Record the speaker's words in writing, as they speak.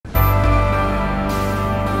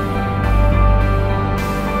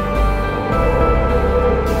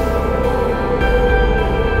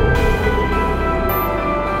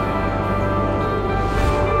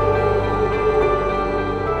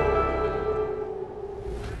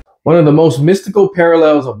One of the most mystical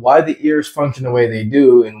parallels of why the ears function the way they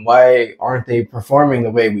do and why aren't they performing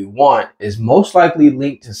the way we want is most likely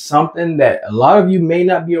linked to something that a lot of you may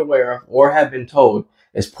not be aware of or have been told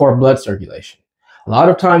is poor blood circulation. A lot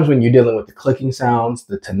of times when you're dealing with the clicking sounds,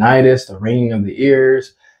 the tinnitus, the ringing of the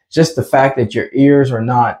ears, just the fact that your ears are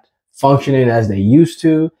not functioning as they used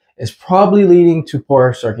to is probably leading to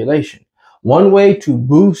poor circulation. One way to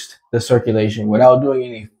boost the circulation without doing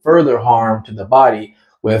any further harm to the body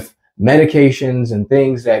with medications and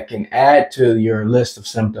things that can add to your list of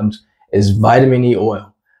symptoms is vitamin E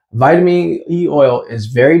oil. Vitamin E oil is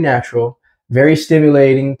very natural, very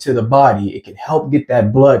stimulating to the body. It can help get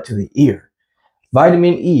that blood to the ear.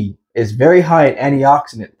 Vitamin E is very high in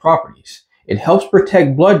antioxidant properties. It helps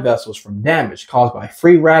protect blood vessels from damage caused by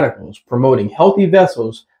free radicals, promoting healthy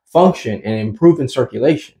vessels function and improving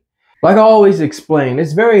circulation. Like I always explain,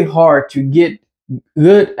 it's very hard to get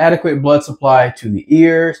good, adequate blood supply to the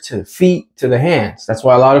ears, to the feet, to the hands. That's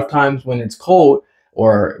why a lot of times when it's cold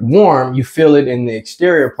or warm, you feel it in the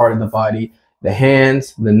exterior part of the body, the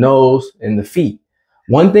hands, the nose, and the feet.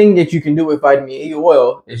 One thing that you can do with vitamin E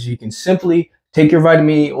oil is you can simply take your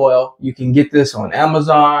vitamin E oil. You can get this on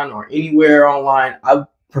Amazon or anywhere online. I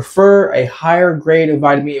prefer a higher grade of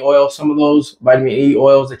vitamin E oil. Some of those vitamin E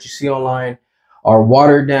oils that you see online are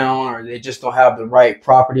watered down or they just don't have the right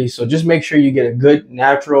properties. So just make sure you get a good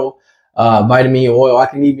natural vitamin E oil. I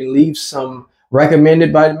can even leave some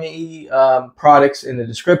recommended vitamin E products in the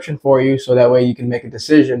description for you so that way you can make a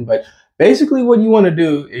decision. But basically what you want to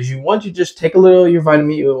do is you want to just take a little of your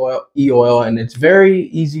vitamin E oil, and it's very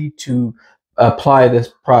easy to apply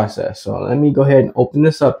this process. So let me go ahead and open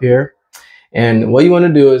this up here. And what you want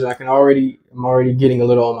to do is I'm already getting a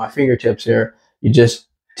little on my fingertips here. You just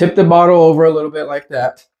tip the bottle over a little bit like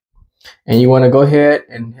that. And you want to go ahead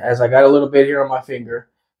and, as I got a little bit here on my finger,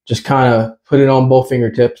 just kind of put it on both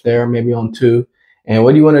fingertips there, maybe on two. And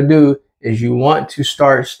what you want to do is you want to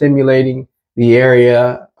start stimulating the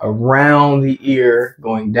area around the ear,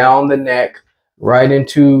 going down the neck, right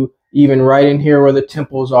into, even right in here where the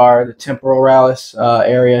temples are, the temporalis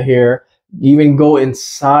area here. Even go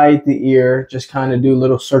inside the ear, just kind of do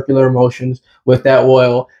little circular motions with that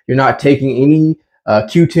oil. You're not taking any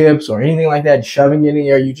Q-tips or anything like that, shoving it in the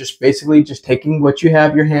air. You just basically just taking what you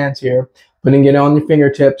have, your hands here, putting it on your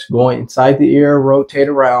fingertips, going inside the ear, rotate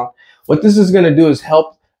around. What this is going to do is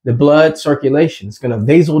help the blood circulation. It's going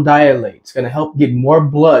to vasodilate. It's going to help get more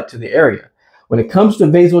blood to the area. When it comes to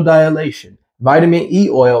vasodilation, vitamin E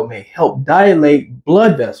oil may help dilate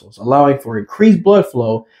blood vessels, allowing for increased blood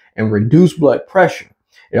flow and reduced blood pressure.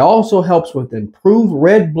 It also helps with improved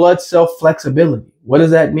red blood cell flexibility. What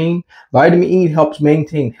does that mean? Vitamin E helps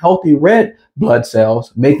maintain healthy red blood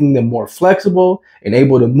cells, making them more flexible and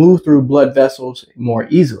able to move through blood vessels more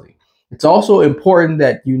easily. It's also important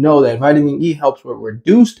that you know that vitamin E helps with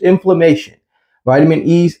reduced inflammation. Vitamin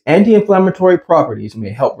E's anti-inflammatory properties may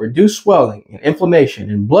help reduce swelling and inflammation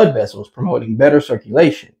in blood vessels, promoting better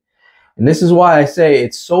circulation. And this is why I say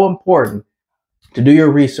it's so important to do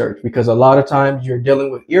your research, because a lot of times you're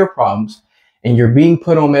dealing with ear problems and you're being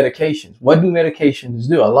put on medications. What do medications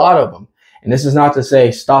do? A lot of them. And this is not to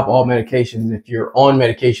say stop all medications if you're on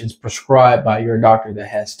medications prescribed by your doctor that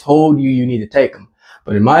has told you you need to take them.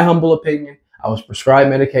 But in my humble opinion, I was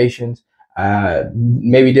prescribed medications,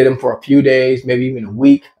 maybe did them for a few days, maybe even a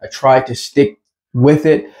week. I tried to stick with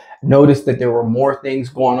it. Noticed that there were more things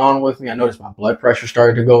going on with me. I noticed my blood pressure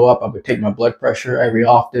started to go up. I would take my blood pressure every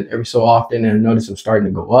so often, and I noticed it was starting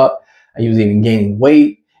to go up. I was even gaining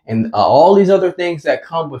weight and all these other things that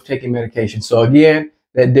come with taking medication. So again,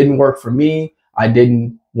 that didn't work for me. I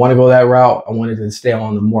didn't want to go that route. I wanted to stay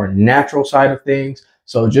on the more natural side of things.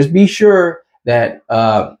 So just be sure that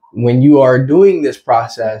when you are doing this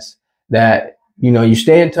process, that you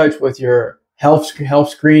stay in touch with your health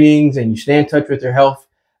screenings, and you stay in touch with your health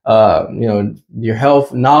your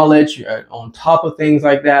health knowledge on top of things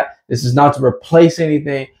like that. This is not to replace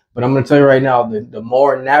anything, but I'm going to tell you right now, the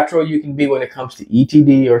more natural you can be when it comes to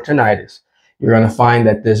ETD or tinnitus, you're going to find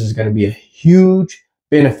that this is going to be a huge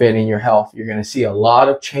benefit in your health. You're going to see a lot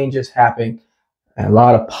of changes happening, and a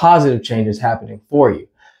lot of positive changes happening for you.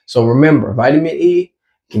 So remember, vitamin E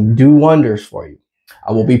can do wonders for you.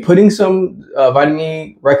 I will be putting some vitamin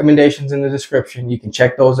E recommendations in the description. You can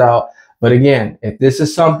check those out. But again, if this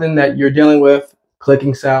is something that you're dealing with,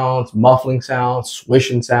 clicking sounds, muffling sounds,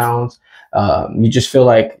 swishing sounds, you just feel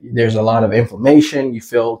like there's a lot of inflammation, you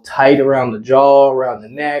feel tight around the jaw, around the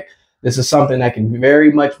neck, this is something that can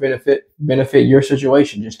very much benefit your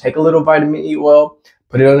situation. Just take a little vitamin E oil,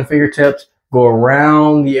 put it on the fingertips, go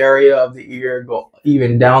around the area of the ear, go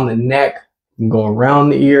even down the neck, and go around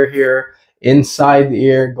the ear here, inside the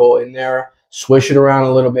ear, go in there, swish it around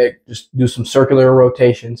a little bit, just do some circular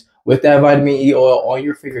rotations with that vitamin E oil on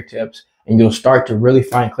your fingertips, and you'll start to really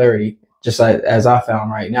find clarity. Just as I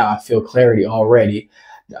found right now, I feel clarity already.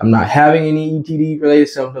 I'm not having any ETD related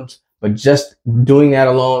symptoms, but just doing that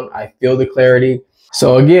alone, I feel the clarity.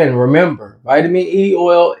 So again, remember, vitamin E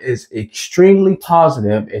oil is extremely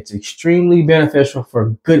positive. It's extremely beneficial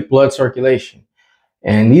for good blood circulation.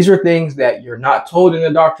 And these are things that you're not told in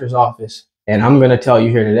the doctor's office, and I'm going to tell you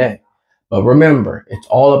here today. But remember, it's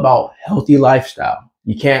all about healthy lifestyle.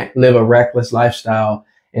 You can't live a reckless lifestyle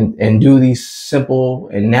and do these simple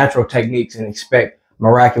and natural techniques and expect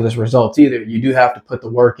miraculous results either. You do have to put the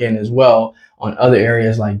work in as well on other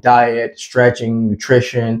areas like diet, stretching,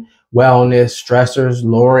 nutrition, wellness, stressors,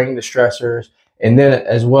 lowering the stressors, and then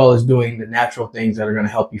as well as doing the natural things that are going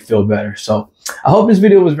to help you feel better. So I hope this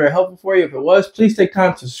video was very helpful for you. If it was, please take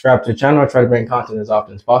time to subscribe to the channel. I try to bring content as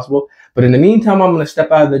often as possible. But in the meantime, I'm going to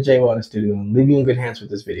step out of the Jaye Wellness Studio and leave you in good hands with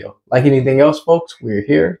this video. Like anything else, folks, we're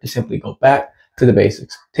here to simply go back to the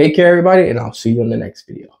basics. Take care, everybody, and I'll see you in the next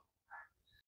video.